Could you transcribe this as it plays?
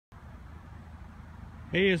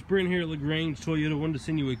Hey, it's Brent here at LaGrange Toyota. Wanted to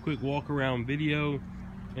send you a quick walk around video,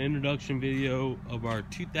 an introduction video of our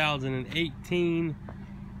 2018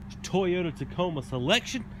 Toyota Tacoma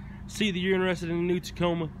selection. See that you're interested in a new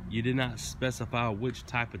Tacoma. You did not specify which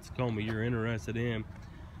type of Tacoma you're interested in.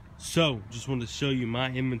 So just wanted to show you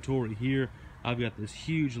my inventory here. I've got this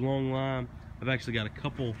huge long line. I've actually got a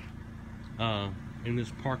couple in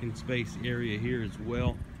this parking space area here as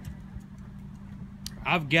well.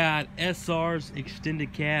 I've got SRs,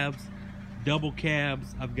 extended cabs, double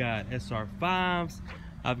cabs. I've got SR5s.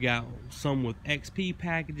 I've got some with XP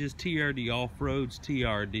packages, TRD off-roads,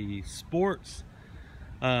 TRD sports.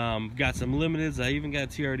 Got some limiteds. I even got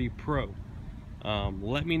TRD Pro.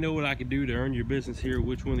 Let me know what I can do to earn your business here,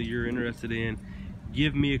 which one that you're interested in.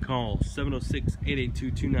 Give me a call,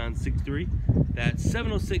 706-882-2963. That's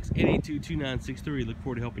 706-882-2963. Look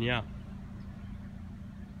forward to helping you out.